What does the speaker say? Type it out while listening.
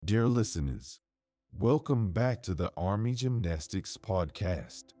Dear listeners, welcome back to the Army Gymnastics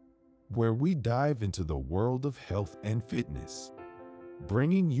Podcast, where we dive into the world of health and fitness,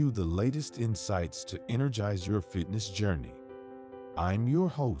 bringing you the latest insights to energize your fitness journey. I'm your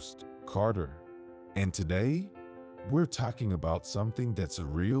host, Carter, and today we're talking about something that's a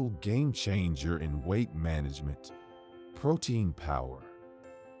real game changer in weight management: protein power.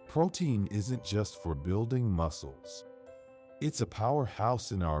 Protein isn't just for building muscles. It's a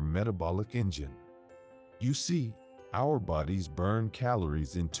powerhouse in our metabolic engine. You see, our bodies burn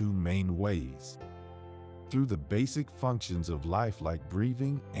calories in two main ways: through the basic functions of life like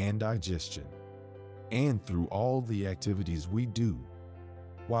breathing and digestion, and through all the activities we do.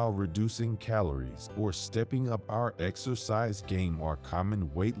 While reducing calories or stepping up our exercise game are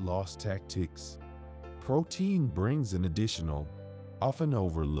common weight loss tactics, protein brings an additional, often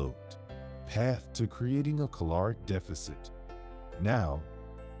overlooked, path to creating a caloric deficit. Now,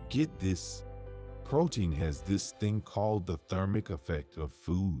 get this, protein has this thing called the thermic effect of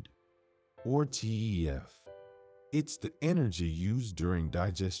food, or TEF. It's the energy used during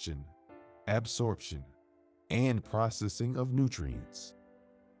digestion, absorption, and processing of nutrients.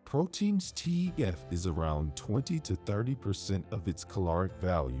 Protein's TEF is around 20 to 30% of its caloric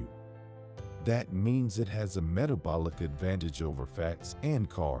value. That means it has a metabolic advantage over fats and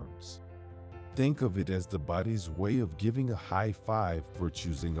carbs. Think of it as the body's way of giving a high five for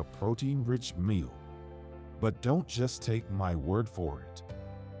choosing a protein-rich meal. But don't just take my word for it.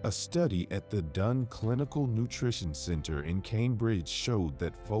 A study at the Dunn Clinical Nutrition Center in Cambridge showed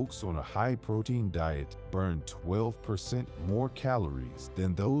that folks on a high-protein diet burn 12% more calories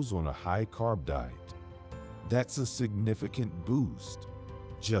than those on a high-carb diet. That's a significant boost,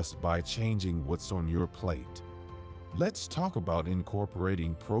 just by changing what's on your plate. Let's talk about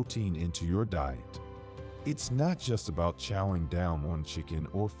incorporating protein into your diet. It's not just about chowing down on chicken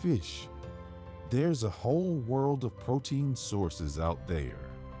or fish. There's a whole world of protein sources out there.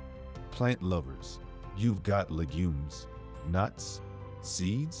 Plant lovers, you've got legumes, nuts,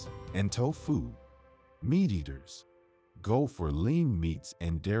 seeds, and tofu. Meat eaters, go for lean meats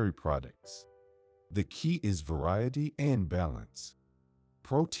and dairy products. The key is variety and balance.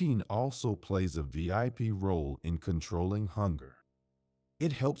 Protein also plays a VIP role in controlling hunger.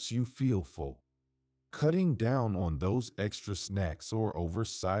 It helps you feel full, cutting down on those extra snacks or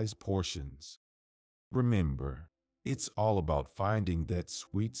oversized portions. Remember, it's all about finding that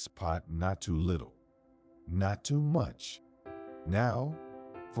sweet spot, not too little, not too much. Now,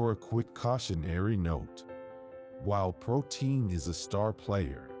 for a quick cautionary note. While protein is a star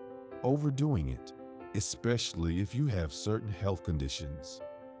player, overdoing it, especially if you have certain health conditions,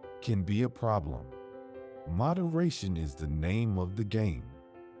 can be a problem. Moderation is the name of the game.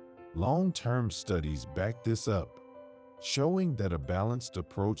 Long-term studies back this up, showing that a balanced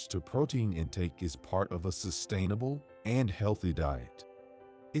approach to protein intake is part of a sustainable and healthy diet.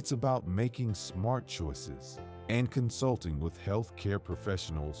 It's about making smart choices and consulting with healthcare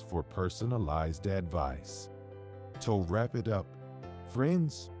professionals for personalized advice. To wrap it up,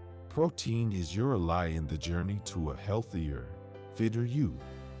 friends, protein is your ally in the journey to a healthier, fitter you.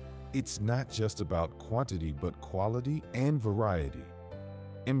 It's not just about quantity but quality and variety.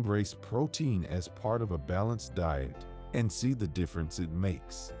 Embrace protein as part of a balanced diet and see the difference it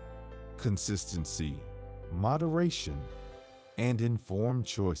makes. Consistency, moderation, and informed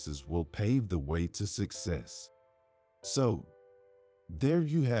choices will pave the way to success. So, there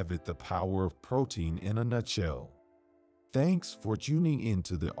you have it, the power of protein in a nutshell. Thanks for tuning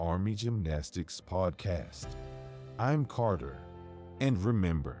into the Army Gymnastics Podcast. I'm Carter, and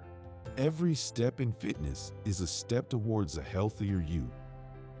remember, every step in fitness is a step towards a healthier you.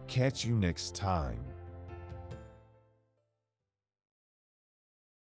 Catch you next time.